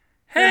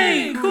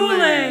Green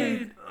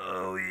Kool-Aid!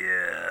 Oh,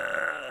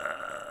 yeah.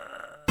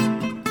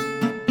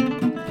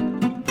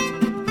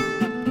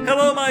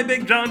 Hello, my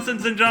big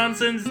Johnsons and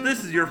Johnsons.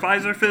 This is your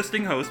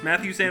Pfizer-fisting host,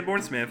 Matthew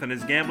Sanborn Smith, and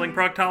his gambling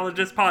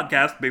proctologist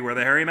podcast, Beware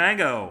the Hairy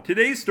Mango.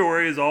 Today's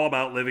story is all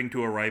about living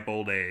to a ripe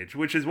old age,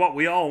 which is what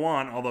we all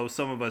want, although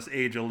some of us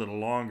age a little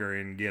longer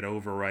and get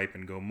overripe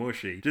and go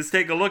mushy. Just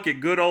take a look at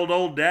good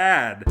old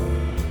Dad.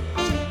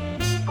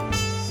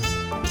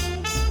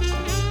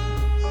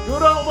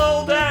 Good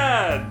old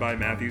Dad by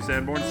Matthew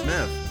Sanborn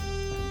Smith.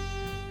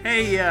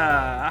 Hey,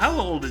 how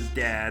old is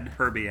Dad?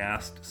 Herbie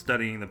asked,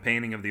 studying the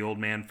painting of the old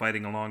man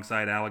fighting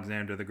alongside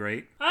Alexander the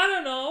Great. I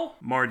don't know.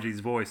 Margie's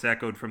voice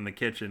echoed from the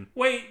kitchen.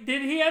 Wait,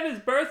 did he have his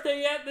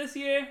birthday yet this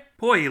year?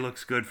 Boy, he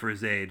looks good for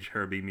his age,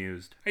 Herbie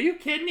mused. Are you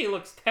kidding? He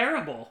looks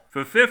terrible.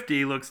 For 50,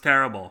 he looks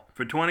terrible.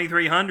 For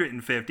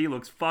 2,350,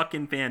 looks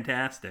fucking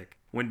fantastic.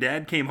 When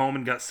Dad came home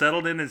and got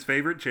settled in his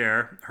favorite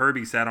chair,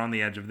 Herbie sat on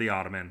the edge of the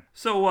ottoman.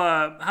 So,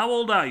 how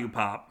old are you,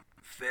 Pop?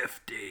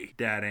 50.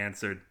 Dad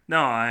answered. No,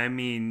 I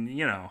mean,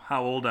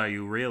 how old are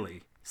you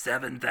really?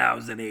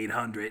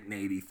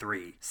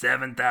 7,883.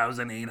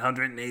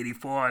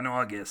 7,884 in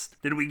August.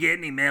 Did we get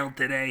any mail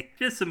today?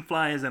 Just some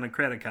flyers and a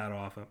credit card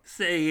offer.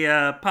 Say,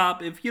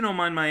 Pop, if you don't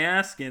mind my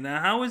asking,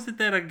 how is it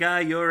that a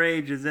guy your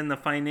age is in the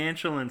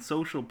financial and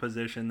social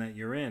position that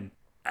you're in?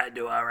 I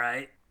do all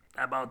right.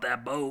 How about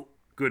that boat?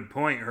 Good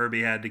point,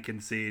 Herbie had to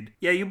concede.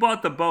 Yeah, you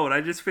bought the boat.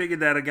 I just figured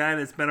that a guy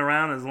that's been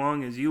around as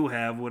long as you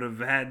have would have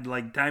had,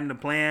 time to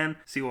plan,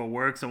 see what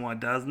works and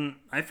what doesn't.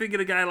 I figured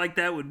a guy like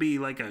that would be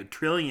like a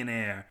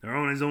trillionaire, or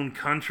own his own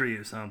country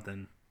or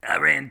something. I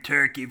ran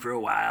Turkey for a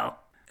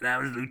while, and I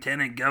was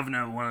lieutenant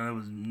governor of one of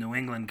those New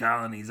England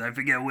colonies. I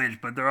forget which,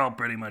 but they're all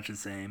pretty much the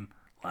same.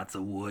 Lots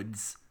of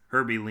woods.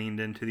 Herbie leaned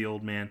into the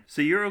old man.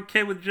 So you're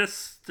okay with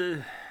just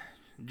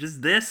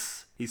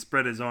this? He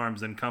spread his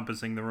arms,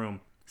 encompassing the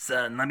room.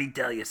 Son, let me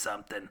tell you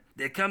something.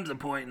 There comes a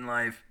point in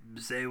life,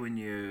 say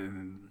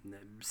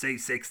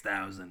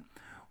 6,000,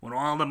 when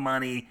all the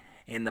money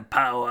and the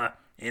power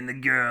and the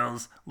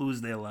girls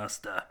lose their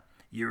luster.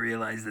 You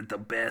realize that the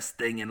best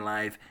thing in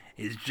life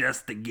is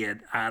just to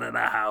get out of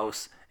the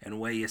house and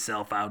wear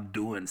yourself out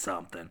doing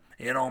something.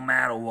 It don't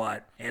matter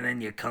what. And then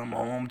you come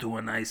home to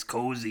a nice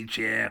cozy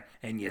chair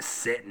and you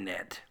sit in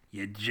it.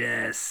 You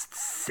just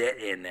sit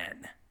in it.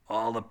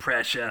 All the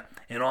pressure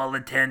and all the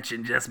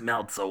tension just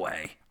melts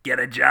away. Get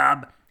a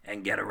job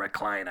and get a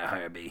recliner,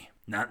 Herbie.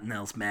 Nothing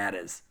else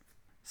matters.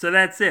 So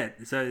that's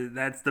it. So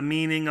that's the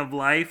meaning of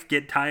life?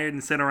 Get tired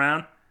and sit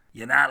around?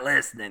 You're not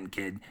listening,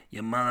 kid.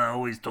 Your mother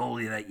always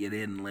told you that you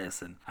didn't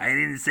listen. I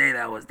didn't say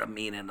that was the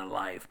meaning of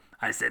life.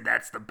 I said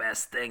that's the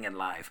best thing in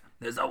life.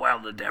 There's a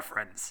world of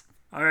difference.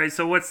 All right,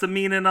 so what's the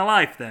meaning of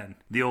life then?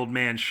 The old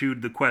man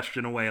shooed the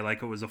question away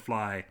like it was a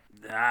fly.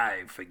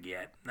 I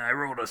forget. I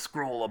wrote a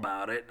scroll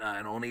about it.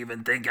 I don't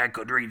even think I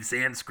could read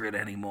Sanskrit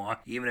anymore,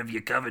 even if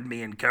you covered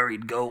me in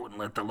curried goat and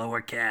let the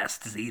lower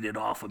castes eat it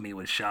off of me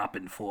with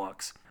sharpened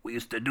forks. We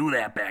used to do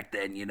that back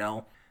then, you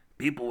know.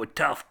 People were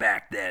tough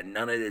back then.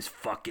 None of this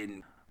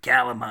fucking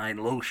calamine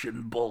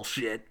lotion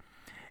bullshit.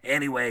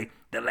 Anyway,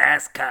 the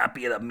last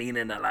copy of the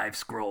Meaning of Life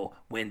scroll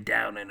went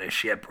down in a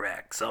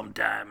shipwreck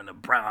sometime in the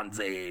Bronze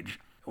Age.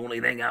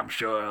 Only thing I'm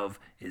sure of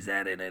is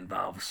that it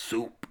involves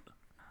soup.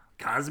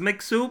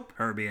 Cosmic soup?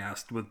 Herbie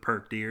asked with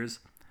perked ears.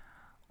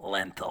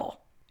 Lentil.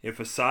 If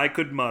a sigh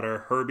could mutter,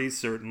 Herbie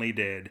certainly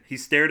did. He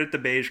stared at the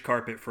beige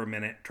carpet for a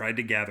minute, tried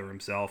to gather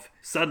himself.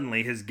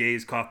 Suddenly, his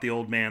gaze caught the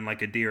old man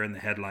like a deer in the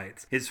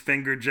headlights. His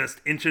finger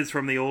just inches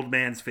from the old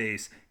man's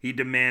face. He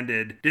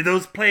demanded, "Did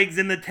those plagues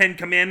in the 10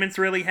 Commandments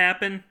really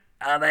happen?"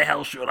 How the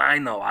hell should I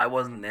know? I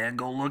wasn't there.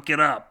 Go look it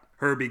up.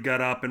 Herbie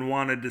got up and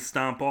wanted to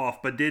stomp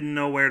off, but didn't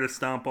know where to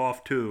stomp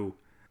off to.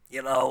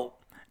 You know,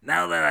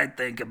 now that I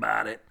think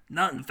about it,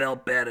 nothing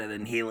felt better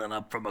than healing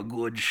up from a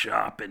good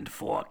sharpened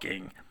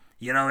forking.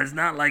 You know, it's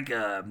not like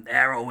a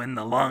arrow in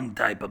the lung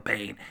type of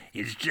pain.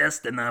 It's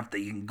just enough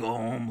that you can go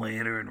home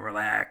later and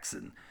relax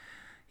and,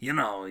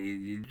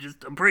 you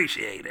just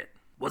appreciate it.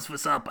 What's for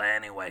supper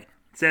anyway?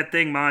 It's that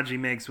thing Margie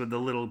makes with the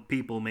little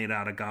people made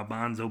out of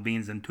garbanzo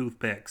beans and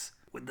toothpicks.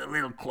 With the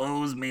little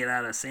clothes made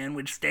out of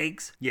sandwich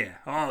steaks? Yeah.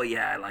 Oh,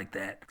 yeah, I like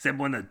that. Except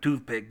when the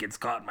toothpick gets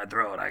caught in my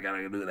throat, I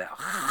gotta do that.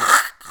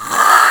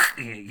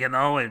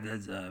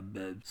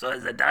 So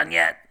is it done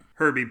yet?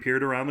 Herbie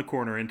peered around the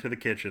corner into the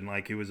kitchen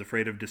like he was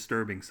afraid of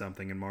disturbing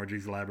something in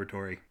Margie's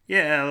laboratory.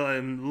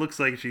 Yeah, looks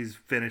like she's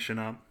finishing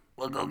up.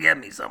 Well, go get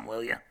me some,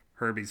 will you?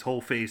 Herbie's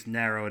whole face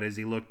narrowed as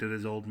he looked at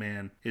his old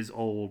man. His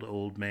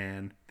old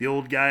man. The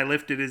old guy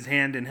lifted his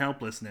hand in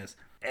helplessness.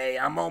 Hey,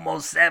 I'm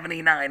almost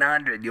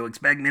 7,900. You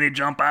expect me to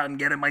jump out and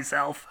get it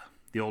myself?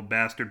 The old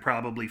bastard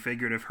probably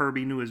figured if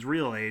Herbie knew his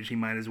real age, he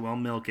might as well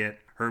milk it.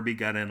 Herbie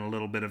got in a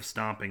little bit of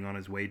stomping on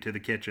his way to the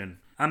kitchen.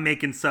 "I'm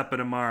making supper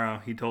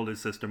tomorrow," he told his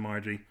sister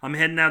Margie. "I'm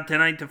heading out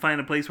tonight to find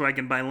a place where I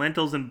can buy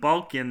lentils in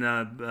bulk and,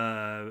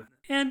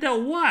 And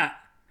what?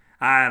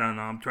 I don't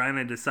know. I'm trying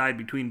to decide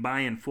between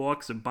buying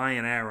forks or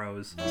buying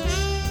arrows."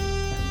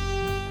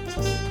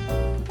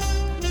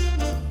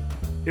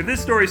 If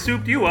this story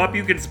souped you up,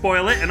 you can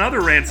spoil it and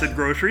other rancid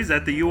groceries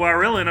at the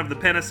URL of the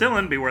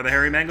penicillin,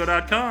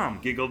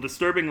 bewarethehairymango.com. Giggle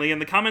disturbingly in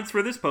the comments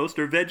for this post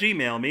or veg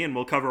email me and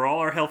we'll cover all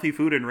our healthy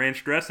food and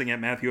ranch dressing at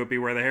Matthew at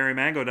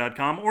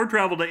bewarethehairymango.com or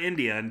travel to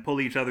India and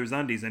pull each other's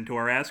undies into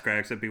our ass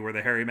cracks at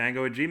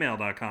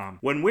bewarethehairymango@gmail.com.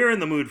 When we're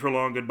in the mood for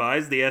long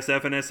goodbyes, the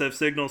SF and SF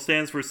signal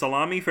stands for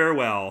Salami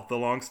Farewell, the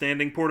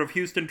long-standing Port of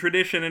Houston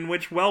tradition in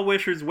which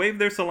well-wishers wave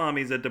their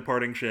salamis at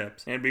departing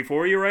ships. And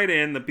before you write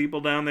in, the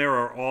people down there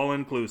are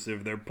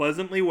all-inclusive. They're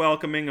pleasantly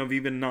welcoming of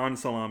even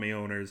non-salami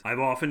owners. I've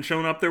often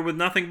shown up there with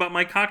nothing but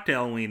my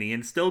cocktail weenie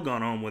and still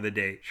gone home with a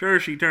date. Sure,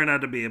 she turned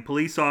out to be a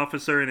police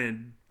officer and it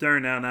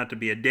turned out not to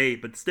be a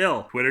date, but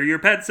still, Twitter your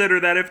pet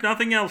sitter that if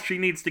nothing else, she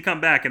needs to come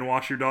back and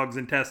wash your dog's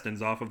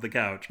intestines off of the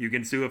couch. You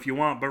can sue if you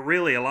want, but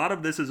really, a lot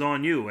of this is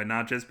on you, and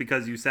not just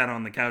because you sat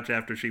on the couch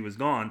after she was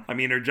gone. I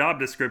mean, her job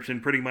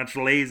description pretty much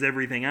lays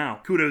everything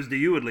out. Kudos to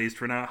you, at least,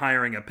 for not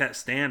hiring a pet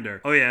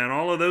stander. Oh yeah, and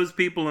all of those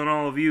people and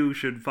all of you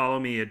should follow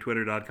me at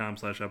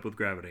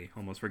twitter.com/upwithgravity.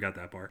 Almost forgot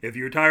that part. If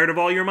you're tired of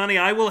all your money,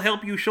 I will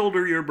help you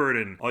shoulder your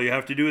burden. All you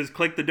have to do is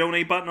click the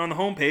donate button on the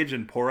homepage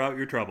and pour out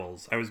your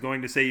troubles. I was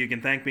going to say you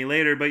can thank me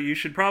later, but you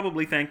should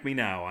probably thank me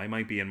now. I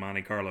might be in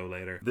Monte Carlo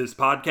later. This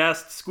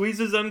podcast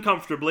squeezes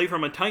uncomfortably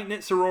from a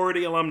tight-knit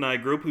sorority alumni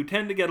group who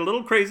tend to get a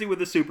little crazy with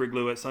the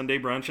superglue at Sunday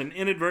brunch and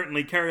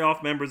inadvertently carry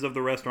off members of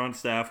the restaurant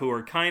staff who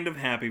are kind of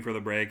happy for the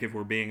break, if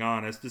we're being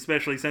honest,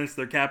 especially since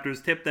their captors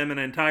tipped them an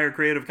entire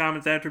Creative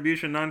Commons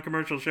Attribution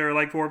Non-Commercial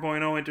Share-alike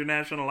 4.0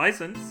 international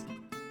license.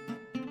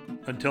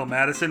 Until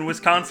Madison,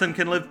 Wisconsin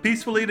can live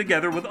peacefully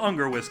together with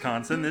Unger,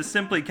 Wisconsin, this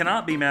simply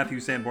cannot be Matthew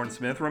Sanborn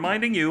Smith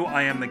reminding you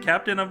I am the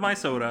captain of my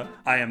soda,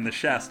 I am the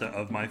Shasta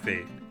of my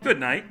fate. Good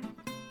night.